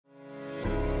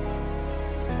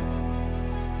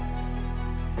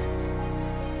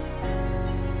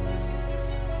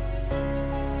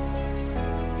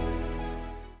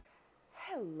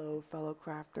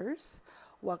crafters,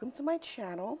 welcome to my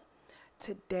channel.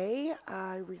 Today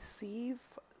I receive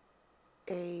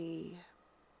a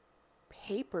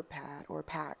paper pad or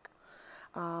pack,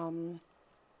 and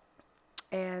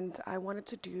I wanted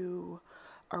to do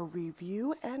a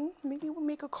review and maybe we'll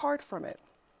make a card from it.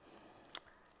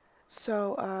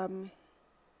 So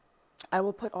I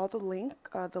will put all the link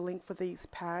for these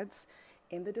pads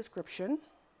in the description,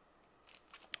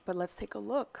 but let's take a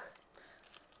look.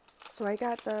 So I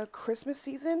got the Christmas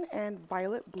Season and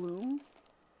Violet Bloom.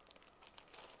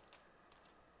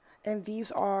 And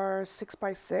these are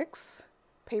 6x6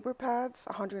 paper pads,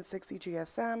 160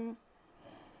 GSM.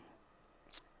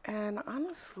 And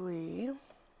honestly,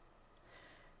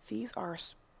 these are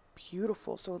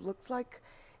beautiful. So it looks like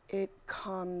it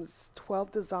comes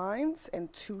 12 designs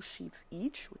and 2 sheets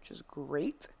each, which is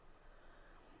great.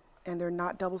 And they're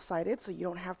not double-sided, so you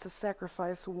don't have to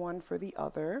sacrifice one for the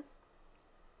other.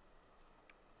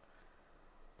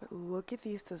 But look at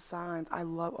these designs. I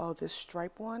love, oh, this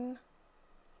stripe one.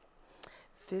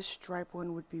 This stripe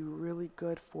one would be really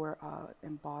good for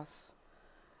emboss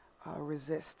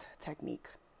resist technique.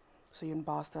 So you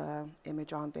emboss the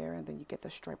image on there and then you get the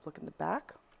stripe look in the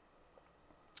back.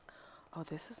 Oh,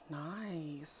 this is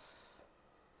nice.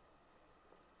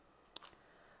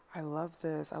 I love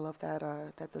this. I love that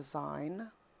that design.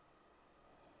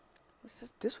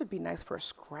 This would be nice for a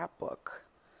scrapbook.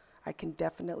 I can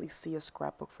definitely see a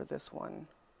scrapbook for this one.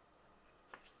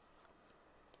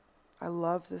 I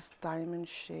love this diamond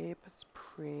shape. It's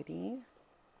pretty.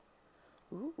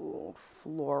 Ooh,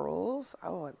 florals.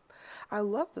 Oh, I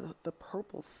love the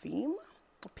purple theme,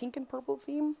 the pink and purple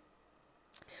theme.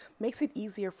 Makes it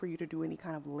easier for you to do any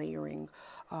kind of layering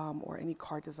or any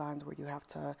card designs where you have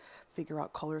to figure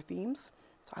out color themes.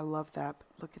 So I love that.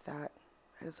 Look at that.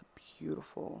 That is a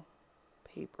beautiful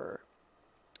paper.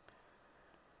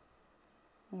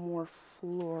 More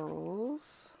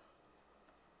florals.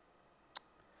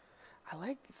 I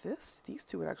like this. These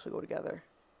two would actually go together.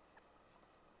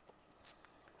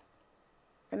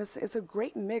 And it's a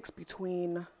great mix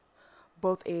between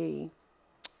both a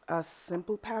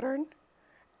simple pattern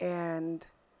and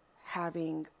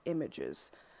having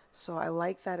images. So I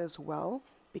like that as well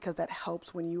because that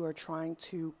helps when you are trying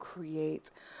to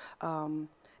create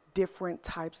different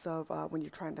types of, when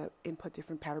you're trying to input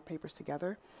different pattern papers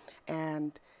together,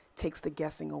 and takes the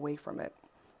guessing away from it.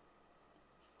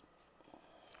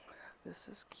 This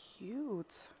is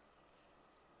cute.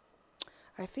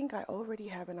 I think I already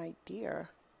have an idea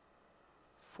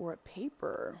for a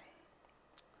paper.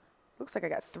 Looks like I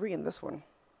got 3 in this one.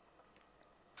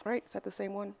 Right? Is that the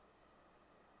same one?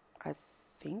 I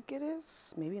think it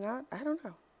is. Maybe not. I don't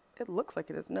know. It looks like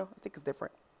it is. No, I think it's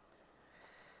different.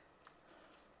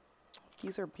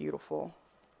 These are beautiful.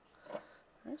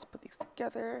 Let's put these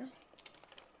together.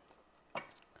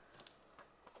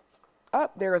 Oh,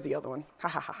 there is the other one. Ha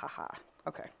ha ha ha ha.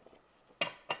 Okay.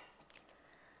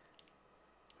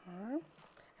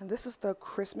 And this is the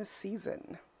Christmas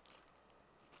Season.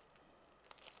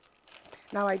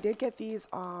 Now I did get these,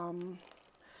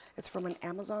 it's from an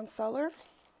Amazon seller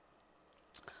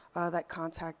that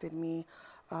contacted me.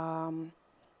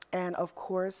 And of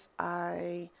course,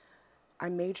 I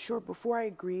made sure before I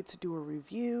agreed to do a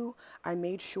review, I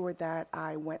made sure that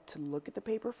I went to look at the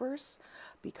paper first,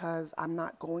 because I'm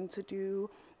not going to do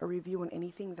a review on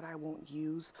anything that I won't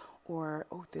use, or,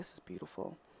 oh, this is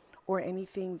beautiful, or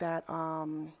anything that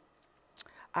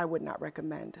I would not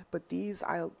recommend. But these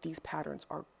patterns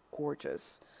are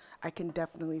gorgeous. I can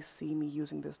definitely see me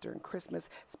using this during Christmas,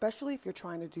 especially if you're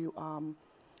trying to do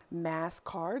mass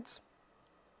cards.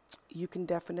 You can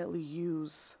definitely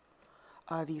use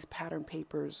these pattern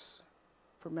papers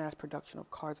for mass production of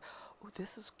cards. Oh,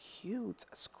 this is cute.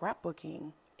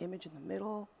 Scrapbooking. Image in the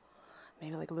middle.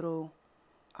 Maybe like a little,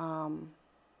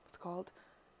 what's it called?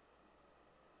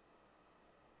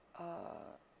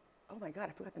 Oh my God,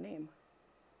 I forgot the name.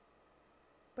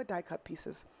 But die cut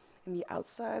pieces in the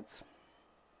outsides.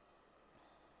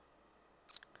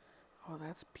 Oh,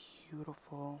 that's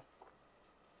beautiful.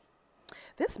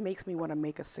 This makes me want to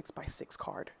make a 6x6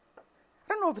 card. I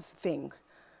don't know if it's a thing,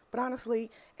 but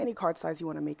honestly, any card size you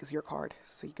want to make is your card,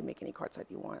 so you can make any card size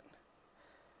you want.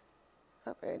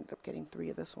 Oh, I ended up getting 3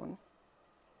 of this one.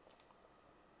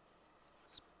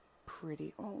 It's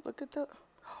pretty. Oh, look at the,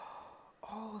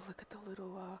 oh, look at the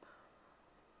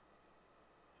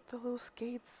little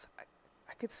skates.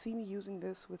 I could see me using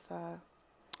this with the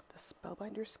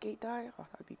Spellbinder skate die. Oh,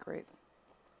 that'd be great.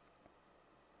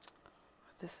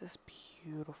 This is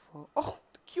beautiful. Oh,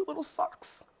 the cute little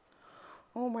socks.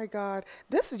 Oh my God.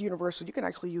 This is universal. You can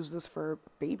actually use this for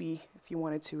baby if you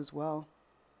wanted to as well.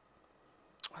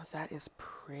 Oh, that is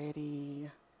pretty.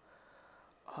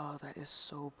 Oh, that is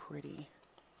so pretty.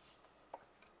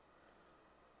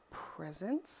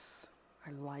 Presents.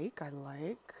 I like.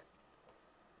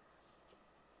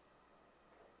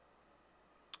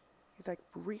 These like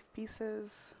brief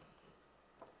pieces.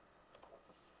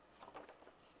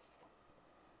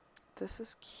 This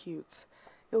is cute.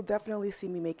 You'll definitely see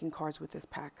me making cards with this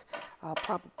pack. I'll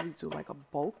probably do like a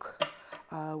bulk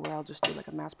where I'll just do like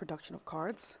a mass production of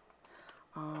cards.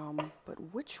 But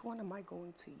which one am I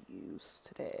going to use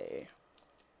today?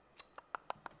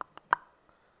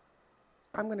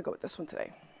 I'm going to go with this one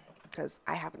today because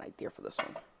I have an idea for this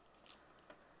one.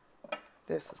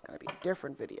 This is going to be a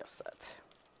different video set.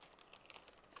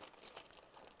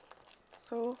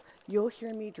 So you'll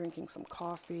hear me drinking some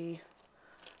coffee.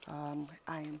 I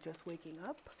am just waking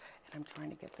up and I'm trying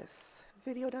to get this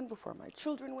video done before my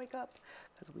children wake up,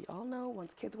 because we all know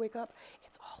once kids wake up,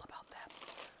 it's all about them.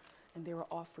 And they were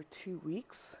off for 2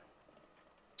 weeks.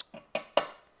 All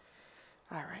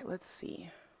right, let's see.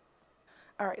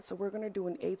 All right, so we're gonna do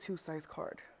an A2 size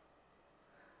card.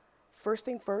 First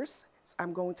thing first,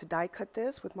 I'm going to die cut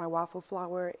this with my waffle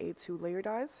flower A2 layer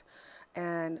dies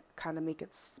and kind of make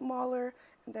it smaller,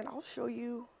 and then I'll show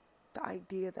you the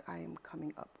idea that I am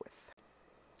coming up with.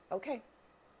 Okay,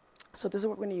 so this is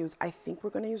what we're gonna use. I think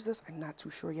we're gonna use this, I'm not too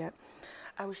sure yet.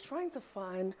 I was trying to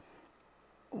find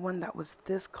one that was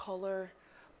this color,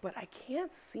 but I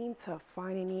can't seem to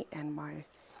find any in my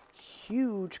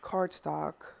huge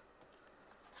cardstock.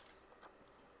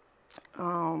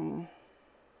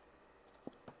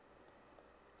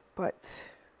 But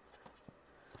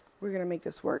we're gonna make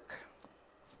this work.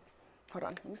 Hold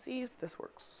on, let me see if this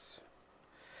works.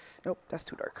 Nope, that's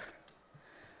too dark.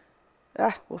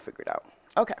 We'll figure it out.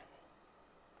 Okay,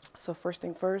 so first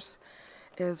thing first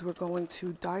is we're going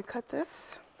to die cut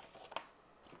this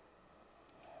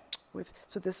with,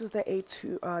 so this is the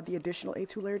A2, the additional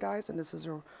A2 layer dies, and this is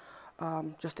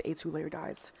just the A2 layer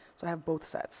dies. So I have both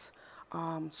sets.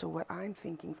 So what I'm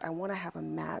thinking is I want to have a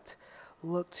matte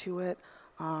look to it.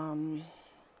 I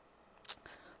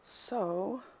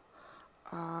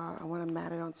want to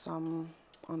mat it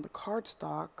on the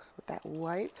cardstock with that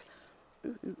white.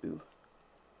 Ooh.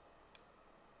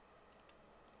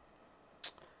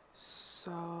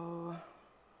 So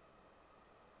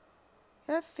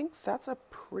yeah, I think that's a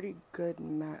pretty good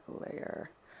matte layer.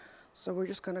 So we're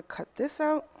just gonna cut this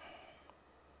out.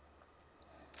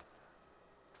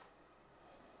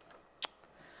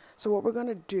 So what we're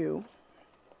gonna do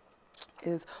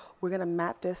is we're gonna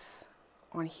mat this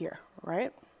on here,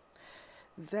 right?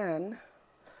 Then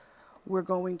we're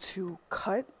going to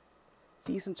cut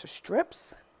these into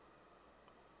strips.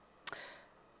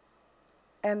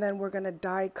 And then we're gonna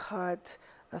die cut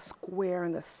a square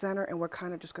in the center, and we're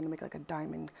kind of just gonna make like a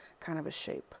diamond kind of a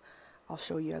shape. I'll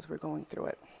show you as we're going through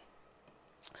it.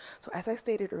 So as I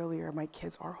stated earlier, my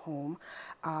kids are home.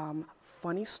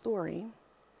 Funny story,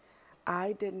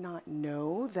 I did not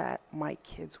know that my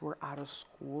kids were out of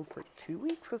school for 2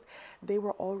 weeks, because they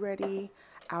were already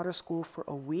out of school for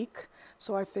a week.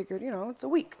 So I figured, you know, it's a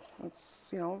week. It's,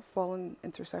 you know, fall in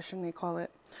intercession, they call it.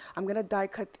 I'm gonna die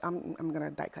cut, I'm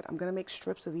gonna make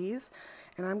strips of these,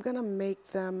 and I'm gonna make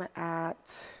them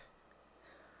at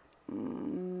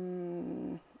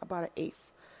about an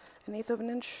eighth of an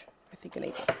inch. I think an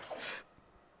eighth.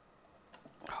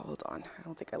 Hold on, I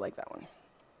don't think I like that one.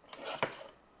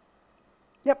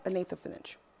 Yep, an eighth of an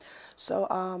inch. So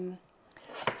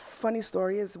funny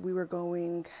story is we were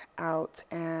going out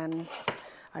and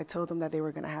I told them that they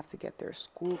were gonna have to get their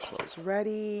school clothes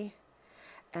ready,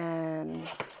 and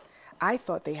I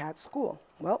thought they had school.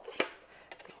 Well,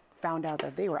 they found out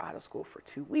that they were out of school for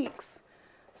 2 weeks.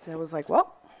 So I was like,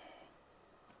 well,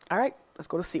 all right, let's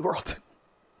go to SeaWorld.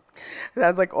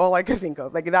 That's like all I could think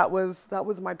of. Like that was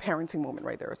my parenting moment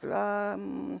right there.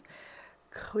 So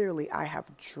clearly I have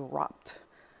dropped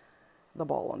the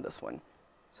ball on this one.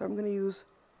 So I'm gonna use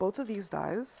both of these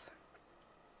dies.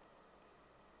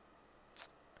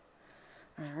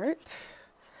 All right,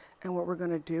 and what we're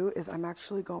gonna do is I'm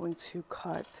actually going to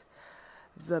cut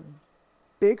the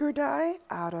bigger die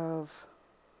out of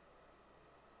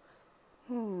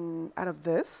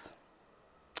this,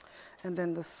 and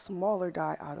then the smaller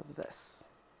die out of this.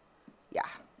 Yeah,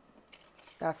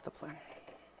 that's the plan.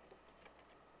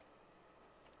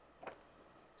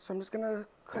 So I'm just gonna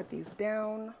cut these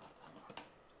down.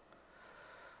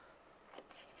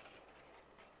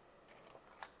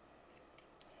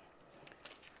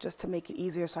 Just to make it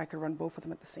easier so I could run both of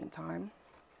them at the same time.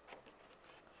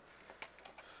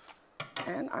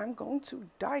 And I'm going to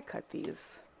die cut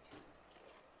these.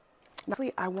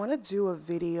 Honestly, I want to do a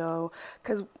video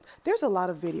because there's a lot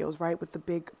of videos, right, with the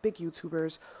big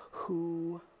YouTubers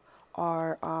who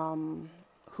are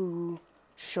who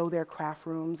show their craft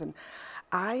rooms, and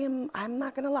I'm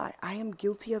not gonna lie, I am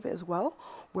guilty of it as well.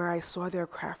 Where I saw their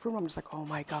craft room, I'm just like, oh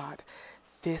my God,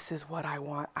 this is what I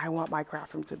want. I want my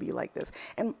craft room to be like this.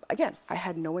 And again, I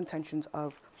had no intentions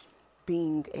of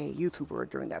being a YouTuber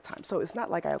during that time. So it's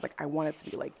not like I was like, I want it to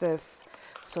be like this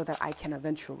so that I can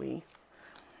eventually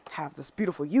have this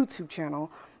beautiful YouTube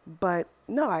channel. But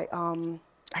no,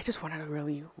 I just wanted a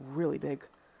really, really big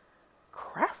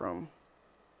craft room.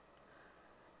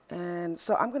 And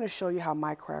so I'm going to show you how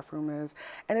my craft room is.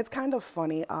 And it's kind of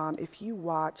funny. If you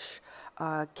watch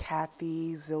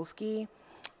Kathy Zilski,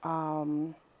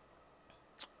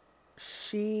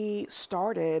 she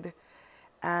started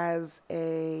as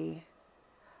a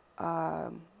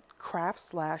craft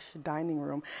slash dining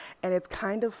room. And it's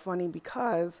kind of funny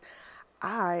because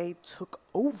I took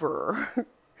over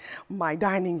my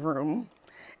dining room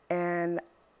and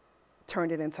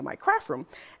turned it into my craft room.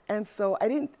 And so I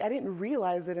didn't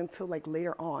realize it until like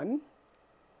later on,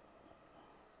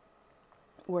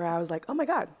 where I was like, oh my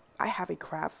God, I have a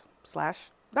craft slash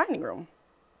dining room.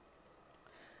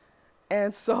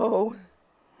 And so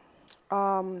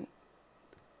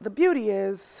the beauty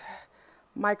is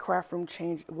my craft room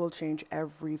will change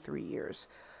every 3 years.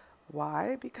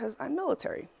 Why? Because I'm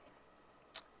military.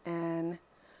 And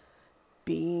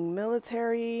being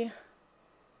military,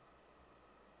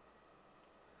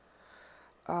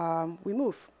 we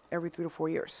move every 3 to 4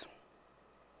 years.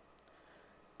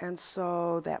 And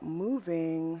so that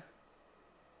moving,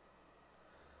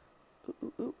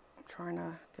 I'm trying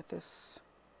to get this.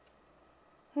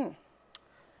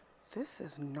 This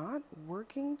is not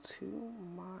working to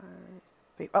my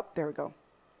favor. Oh, there we go.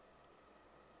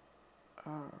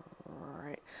 All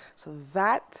right. So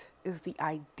that is the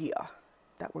idea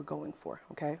that we're going for,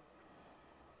 okay?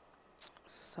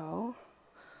 So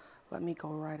let me go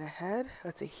right ahead.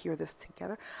 Let's adhere this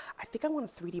together. I think I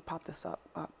want to 3D pop this up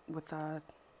with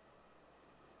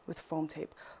foam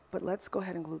tape, but let's go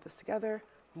ahead and glue this together.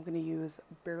 I'm going to use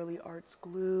Barely Arts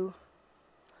glue.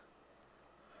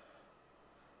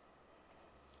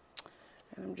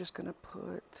 And I'm just going to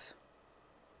put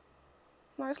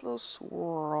a nice little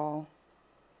swirl.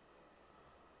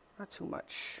 Not too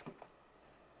much.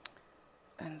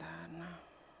 And then I'm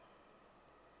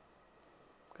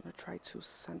going to try to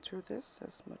center this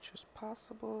as much as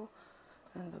possible.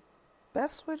 And the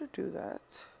best way to do that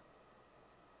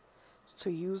is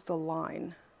to use the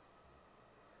line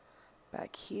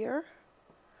back here.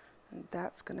 And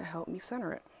that's going to help me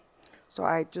center it. So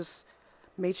I just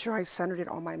made sure I centered it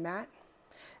on my mat.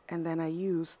 And then I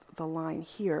used the line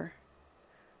here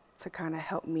to kind of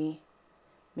help me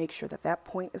make sure that that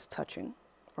point is touching,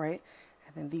 right?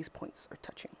 And then these points are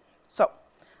touching. So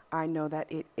I know that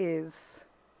it is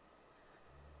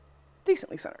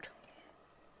decently centered.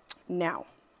 Now,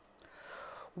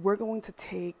 we're going to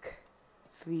take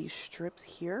these strips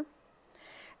here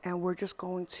and we're just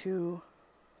going to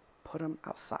put them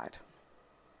outside.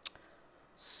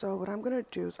 So what I'm going to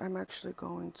do is I'm actually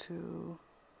going to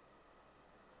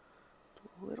do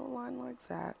a little line like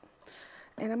that.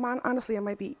 And honestly, it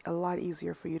might be a lot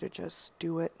easier for you to just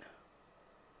do it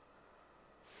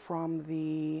from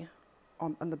the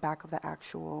on the back of the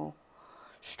actual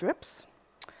strips.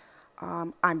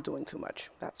 I'm doing too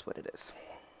much. That's what it is.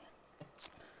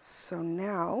 So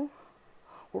now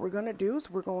what we're going to do is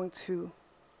we're going to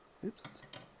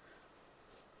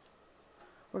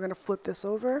flip this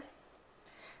over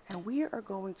and we are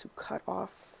going to cut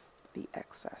off the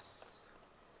excess.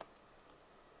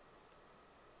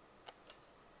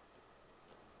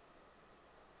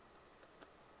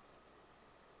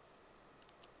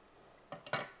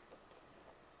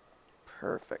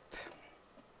 Perfect.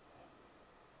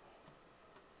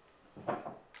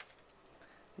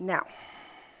 Now,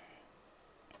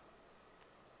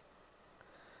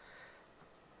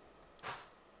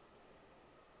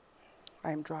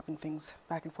 I'm dropping things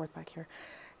back and forth back here.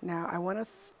 Now, I want to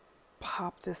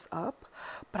pop this up,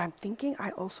 but I'm thinking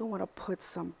I also want to put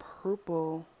some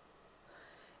purple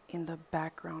in the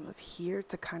background of here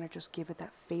to kind of just give it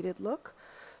that faded look.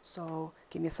 So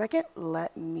give me a second.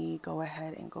 Let me go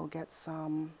ahead and go get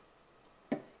some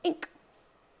ink.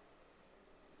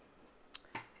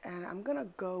 And I'm going to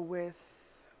go with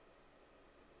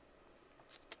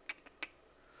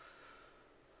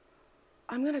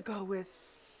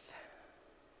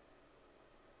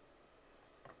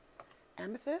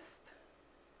Amethyst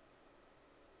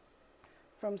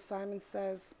from Simon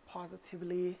Says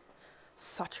Positively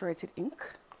Saturated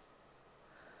Ink.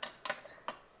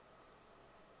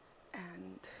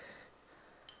 And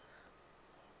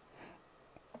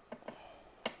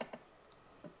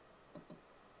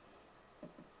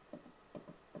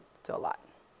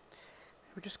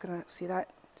We're just gonna see that,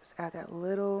 just add that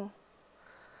little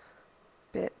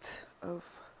bit of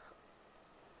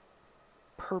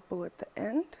purple at the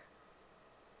end.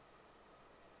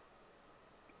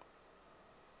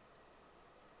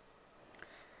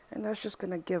 And that's just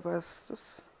gonna give us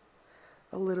just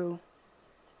a little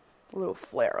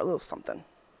flair, a little something.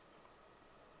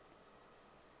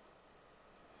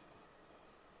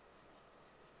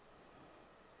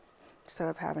 Instead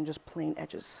of having just plain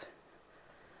edges.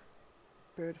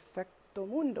 Perfecto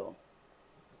mundo.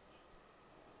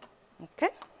 Okay.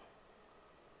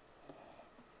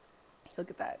 Look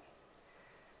at that.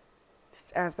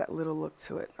 Just adds that little look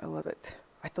to it. I love it.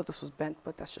 I thought this was bent,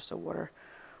 but that's just a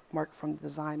watermark from the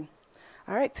design.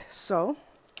 All right, so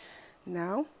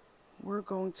now we're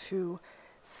going to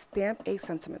stamp a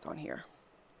sentiment on here.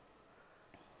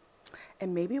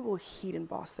 And maybe we'll heat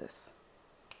emboss this.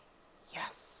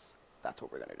 Yes, that's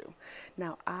what we're gonna do.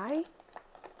 Now I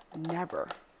never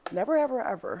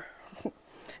ever,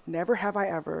 never have I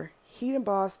ever heat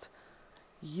embossed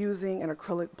using an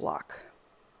acrylic block.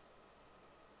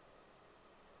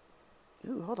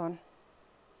 Ooh, hold on.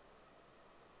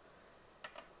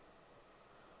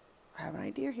 I have an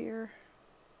idea here.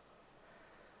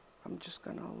 I'm just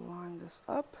gonna line this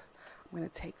up. I'm gonna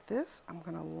take this, I'm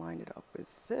gonna line it up with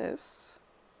this.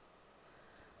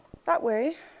 That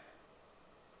way,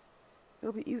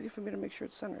 it'll be easy for me to make sure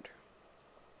it's centered.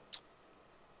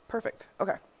 Perfect,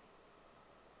 okay.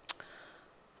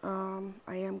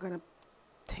 I am gonna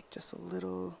take just a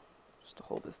little, just to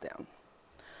hold this down.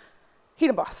 Heat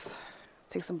emboss.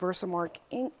 Take some Versamark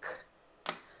ink,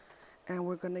 and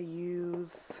we're gonna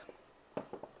use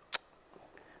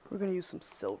some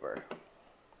silver.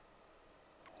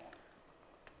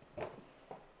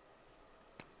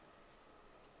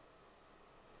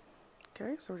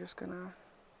 Okay, so we're just gonna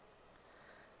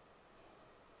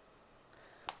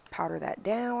powder that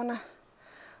down.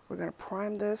 We're gonna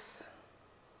prime this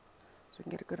so we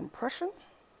can get a good impression.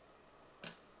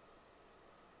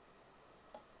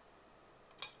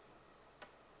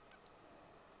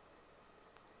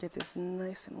 Get this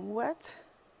nice and wet.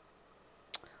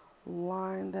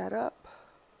 Line that up.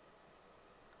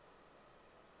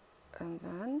 And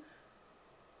then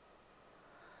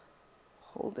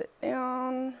hold it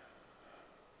down.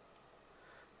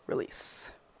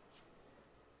 Release.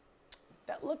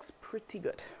 That looks pretty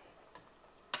good.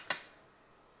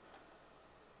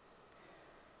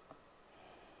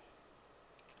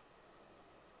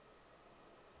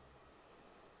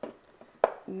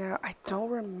 Now, I don't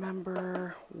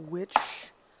remember which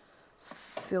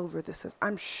silver this is.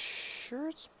 I'm sure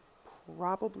it's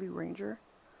probably Ranger.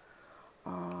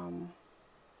 Oh,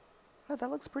 that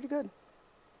looks pretty good.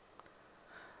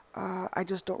 I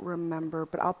just don't remember,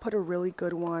 but I'll put a really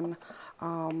good one,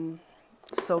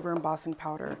 silver embossing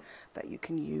powder that you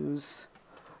can use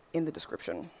in the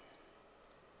description.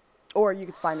 Or you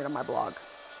can find it on my blog.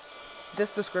 This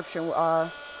description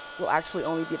will actually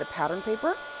only be the pattern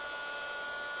paper.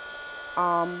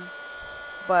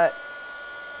 But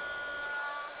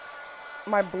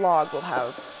my blog will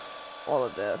have all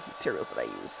of the materials that I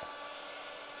use.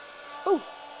 Oh,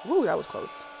 woo, that was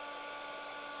close.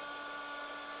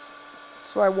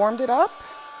 So I warmed it up,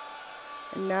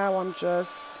 and now I'm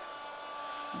just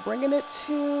bringing it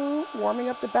to, warming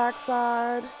up the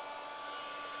backside,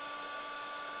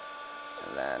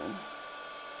 and then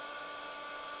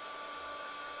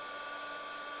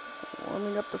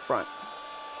warming up the front.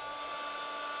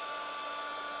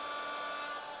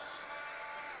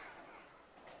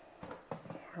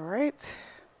 All right,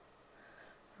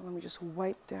 let me just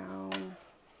wipe down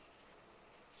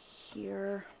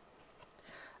here.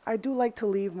 I do like to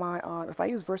leave my, if I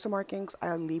use Versamark inks,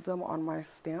 I leave them on my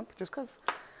stamp just because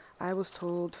I was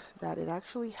told that it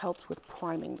actually helps with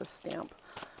priming the stamp.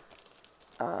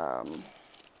 So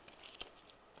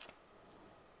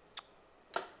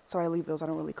I leave those, I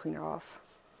don't really clean it off.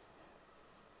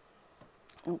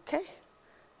 Okay,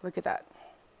 look at that.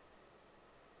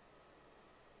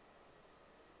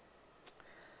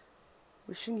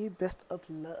 Wishing you best of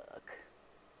luck.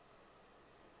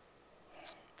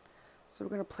 So we're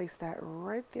going to place that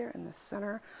right there in the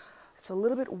center. It's a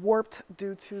little bit warped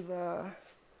due to the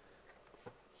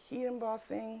heat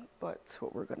embossing, but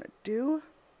what we're going to do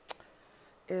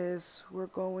is we're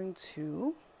going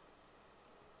to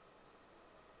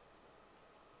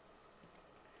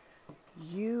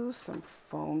use some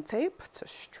foam tape to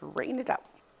straighten it out.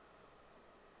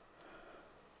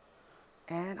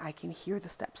 And I can hear the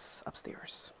steps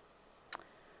upstairs.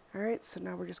 All right, so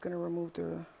now we're just going to remove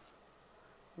the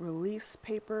release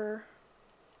paper,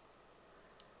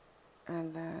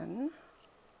 and then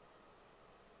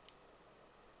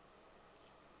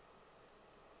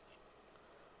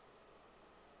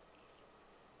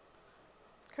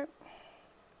Okay.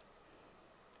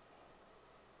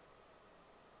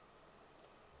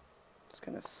 Just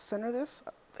gonna center this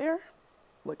up there.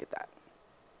 Look at that.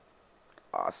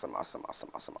 Awesome, awesome, awesome,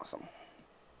 awesome, awesome. I'm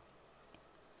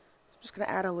just gonna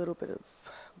add a little bit of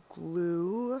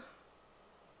glue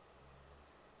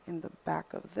in the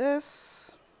back of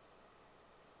this.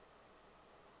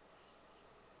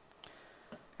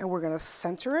 And we're gonna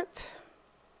center it.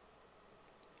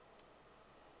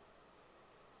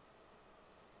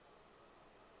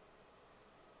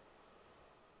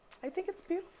 I think it's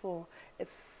beautiful.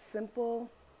 It's simple,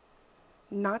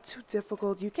 not too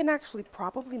difficult. You can actually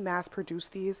probably mass produce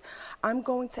these. I'm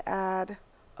going to add,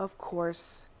 of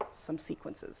course, some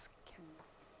sequences.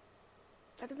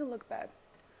 That doesn't look bad.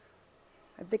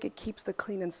 I think it keeps the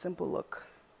clean and simple look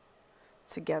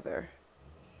together.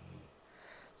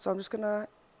 So I'm just gonna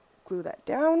glue that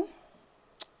down,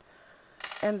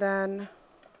 and then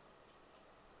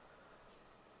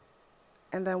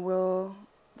that'll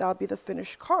be the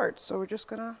finished card. So we're just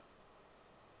gonna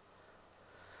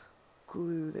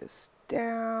glue this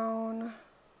down,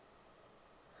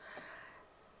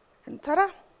 and ta-da!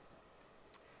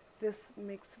 This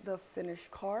makes the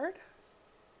finished card.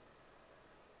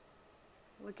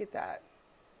 Look at that.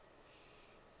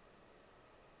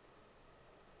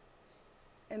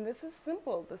 And this is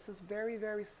simple. This is very,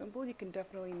 very simple. You can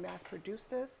definitely mass produce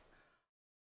this.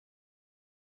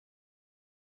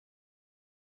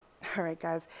 All right,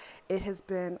 guys, it has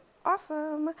been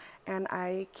awesome, and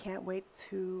I can't wait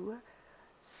to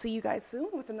see you guys soon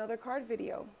with another card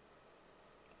video.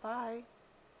 Bye.